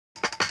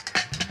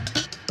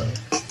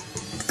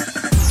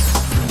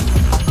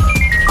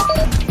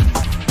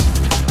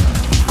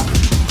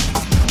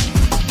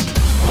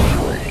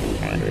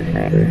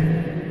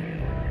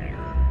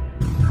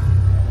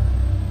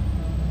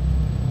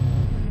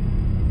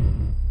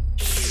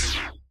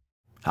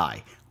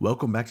Hi,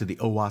 welcome back to the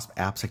OWASP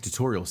Appsec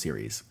Tutorial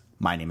Series.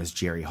 My name is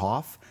Jerry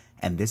Hoff,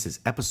 and this is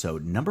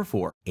episode number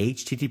 4,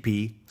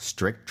 HTTP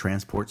Strict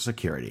Transport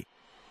Security.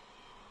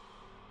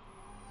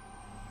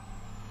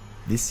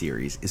 This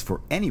series is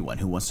for anyone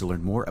who wants to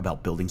learn more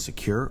about building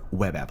secure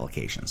web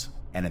applications.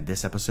 And in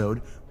this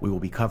episode, we will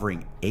be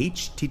covering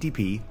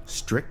HTTP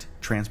Strict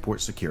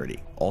Transport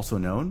Security, also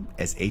known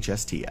as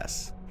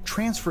HSTS.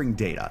 Transferring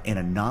data in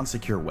a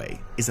non-secure way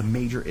is a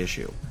major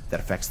issue that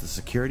affects the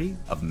security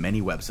of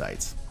many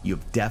websites.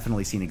 You've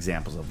definitely seen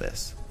examples of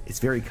this. It's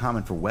very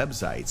common for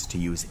websites to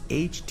use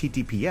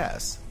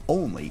HTTPS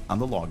only on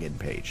the login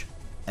page.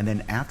 And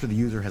then after the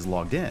user has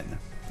logged in,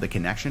 the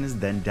connection is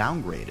then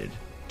downgraded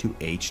to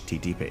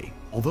HTTP.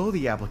 Although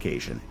the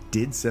application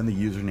did send the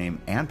username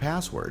and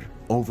password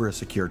over a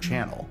secure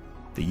channel,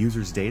 the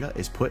user's data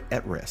is put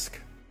at risk.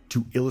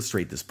 To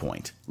illustrate this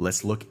point,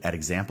 let's look at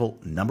example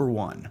number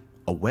 1.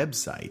 A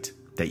website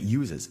that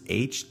uses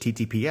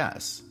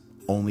HTTPS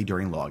only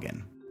during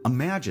login.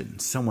 Imagine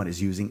someone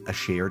is using a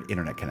shared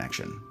internet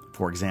connection,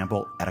 for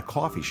example, at a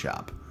coffee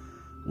shop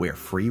where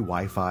free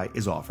Wi-Fi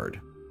is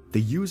offered. The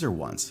user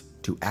wants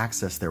to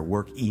access their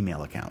work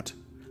email account,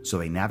 so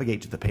they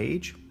navigate to the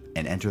page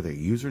and enter their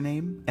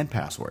username and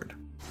password.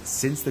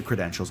 Since the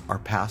credentials are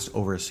passed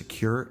over a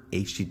secure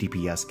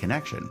HTTPS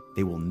connection,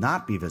 they will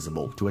not be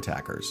visible to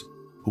attackers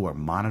who are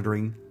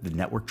monitoring the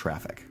network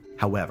traffic.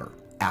 However,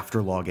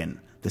 after login,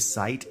 the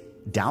site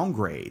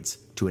downgrades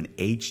to an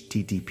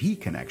HTTP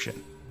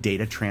connection.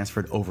 Data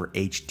transferred over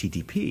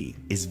HTTP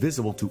is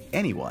visible to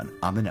anyone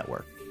on the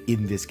network.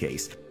 In this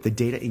case, the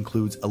data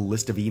includes a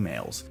list of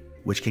emails,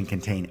 which can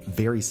contain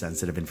very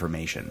sensitive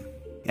information.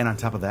 And on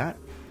top of that,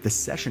 the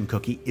session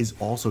cookie is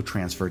also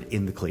transferred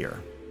in the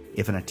clear.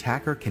 If an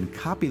attacker can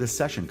copy the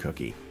session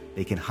cookie,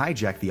 they can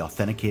hijack the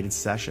authenticated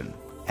session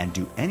and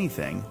do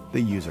anything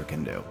the user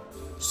can do.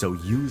 So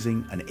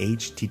using an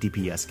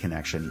HTTPS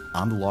connection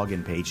on the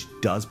login page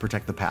does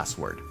protect the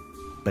password,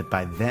 but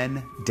by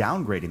then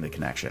downgrading the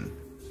connection,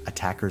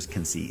 attackers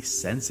can see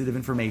sensitive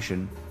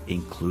information,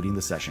 including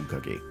the session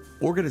cookie.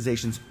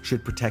 Organizations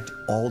should protect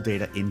all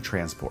data in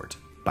transport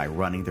by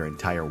running their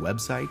entire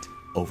website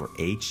over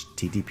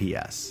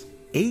HTTPS.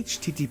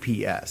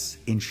 HTTPS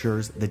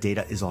ensures the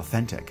data is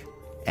authentic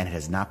and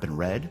has not been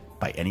read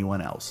by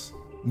anyone else.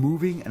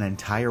 Moving an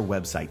entire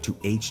website to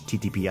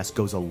HTTPS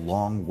goes a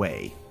long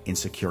way in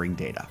securing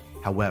data.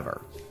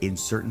 However, in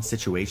certain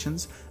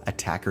situations,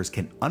 attackers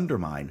can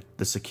undermine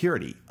the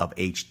security of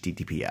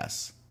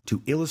HTTPS.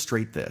 To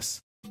illustrate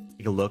this,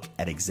 take a look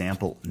at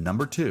example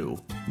number 2,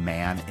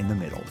 man in the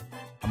middle.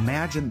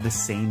 Imagine the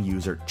same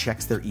user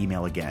checks their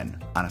email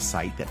again on a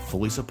site that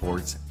fully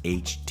supports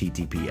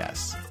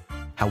HTTPS.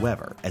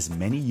 However, as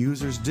many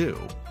users do,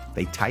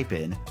 they type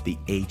in the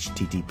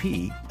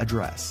HTTP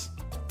address.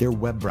 Their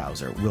web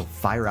browser will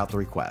fire out the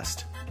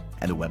request,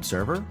 and the web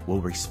server will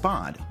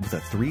respond with a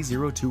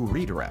 302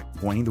 redirect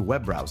pointing the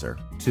web browser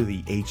to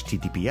the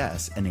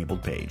HTTPS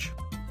enabled page.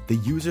 The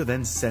user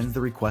then sends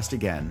the request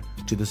again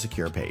to the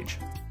secure page.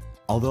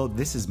 Although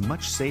this is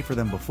much safer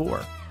than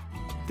before,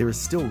 there is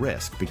still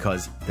risk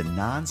because the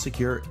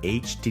non-secure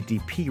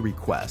HTTP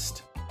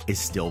request is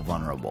still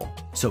vulnerable.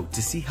 So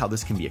to see how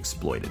this can be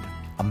exploited,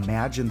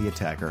 imagine the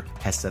attacker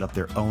has set up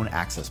their own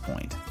access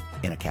point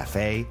in a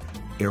cafe,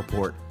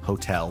 airport,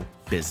 hotel,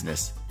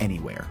 business,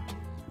 anywhere.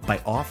 By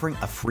offering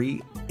a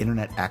free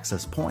internet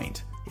access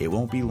point, it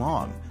won't be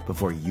long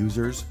before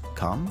users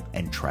come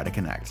and try to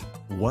connect.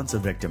 Once a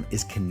victim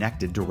is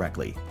connected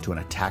directly to an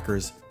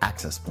attacker's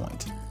access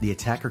point, the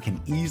attacker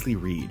can easily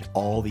read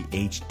all the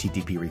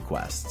HTTP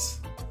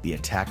requests. The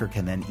attacker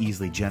can then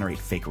easily generate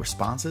fake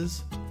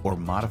responses or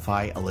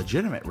modify a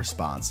legitimate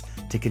response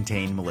to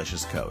contain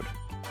malicious code.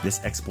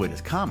 This exploit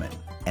is common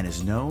and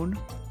is known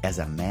as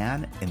a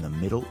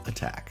man-in-the-middle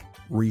attack.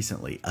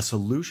 Recently, a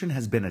solution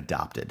has been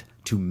adopted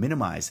to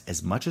minimize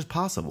as much as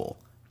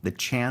possible the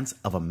chance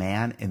of a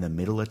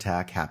man-in-the-middle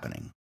attack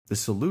happening. The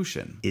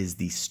solution is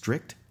the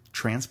Strict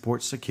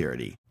Transport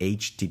Security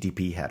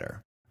HTTP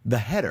header. The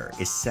header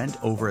is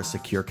sent over a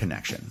secure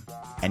connection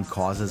and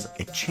causes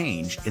a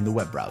change in the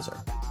web browser.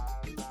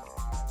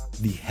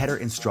 The header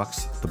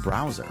instructs the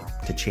browser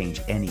to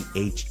change any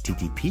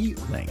HTTP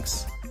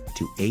links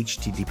to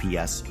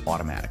HTTPS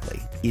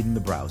automatically in the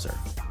browser.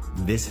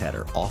 This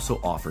header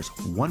also offers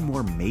one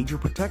more major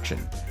protection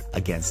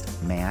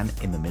against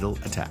man-in-the-middle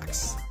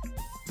attacks.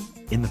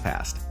 In the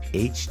past,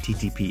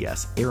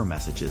 HTTPS error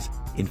messages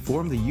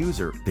informed the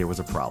user there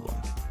was a problem,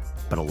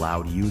 but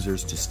allowed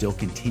users to still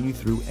continue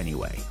through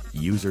anyway.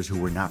 Users who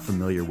were not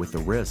familiar with the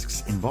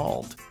risks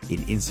involved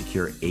in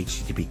insecure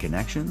HTTP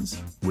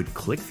connections would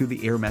click through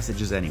the error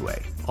messages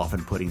anyway,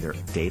 often putting their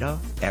data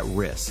at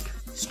risk.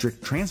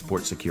 Strict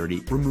Transport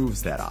Security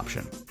removes that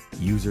option.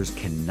 Users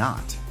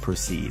cannot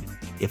proceed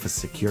if a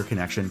secure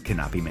connection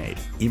cannot be made.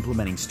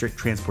 Implementing Strict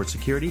Transport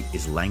Security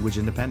is language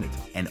independent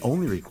and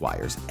only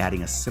requires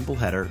adding a simple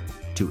header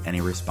to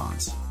any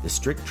response. The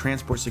Strict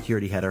Transport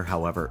Security header,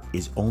 however,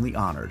 is only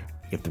honored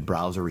if the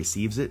browser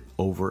receives it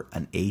over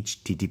an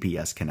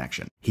HTTPS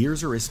connection.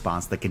 Here's a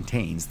response that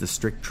contains the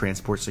strict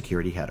transport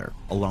security header,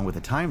 along with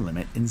a time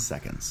limit in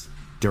seconds.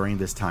 During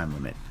this time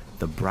limit,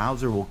 the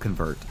browser will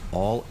convert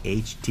all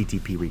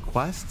HTTP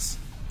requests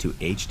to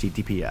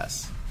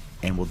HTTPS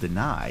and will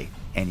deny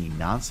any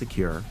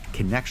non-secure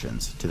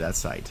connections to that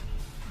site.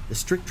 The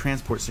strict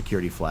transport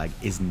security flag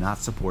is not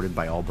supported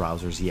by all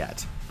browsers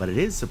yet, but it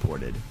is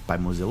supported by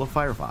Mozilla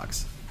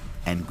Firefox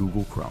and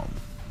Google Chrome.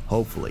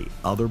 Hopefully,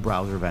 other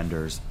browser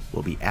vendors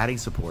will be adding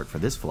support for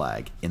this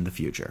flag in the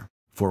future.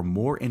 For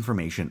more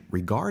information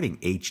regarding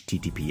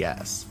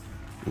HTTPS,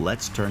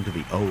 let's turn to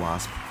the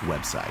OWASP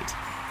website.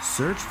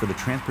 Search for the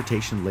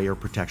Transportation Layer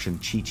Protection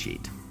cheat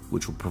sheet,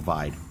 which will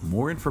provide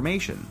more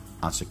information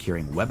on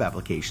securing web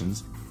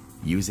applications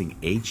using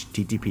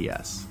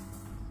HTTPS.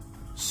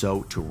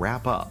 So to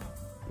wrap up,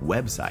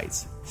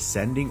 websites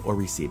sending or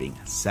receiving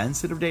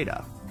sensitive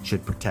data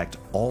should protect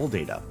all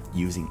data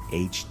using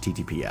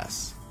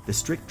HTTPS. The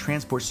strict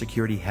transport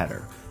security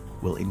header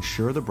will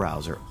ensure the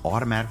browser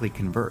automatically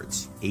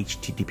converts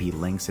HTTP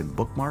links and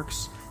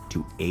bookmarks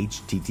to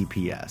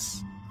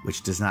HTTPS,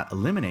 which does not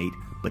eliminate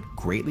but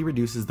greatly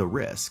reduces the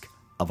risk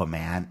of a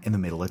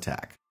man-in-the-middle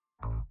attack.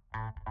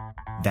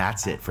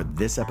 That's it for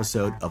this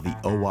episode of the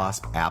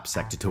OWASP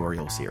Appsec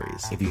Tutorial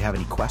Series. If you have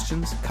any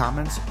questions,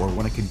 comments, or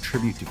want to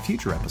contribute to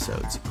future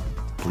episodes,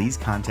 please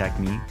contact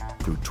me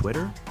through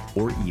Twitter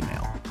or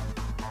email.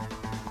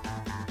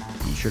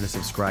 Be sure to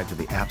subscribe to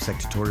the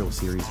Appsec Tutorial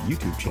Series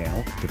YouTube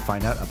channel to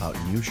find out about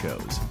new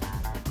shows.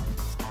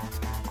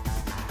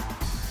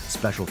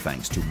 Special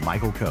thanks to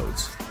Michael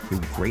Coates, who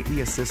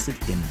greatly assisted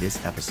in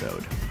this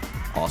episode.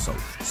 Also,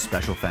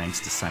 special thanks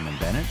to Simon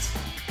Bennett,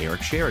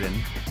 Eric Sheridan,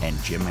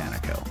 and Jim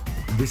Manico.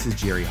 This is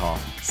Jerry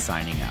Hoff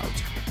signing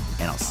out,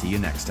 and I'll see you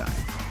next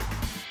time.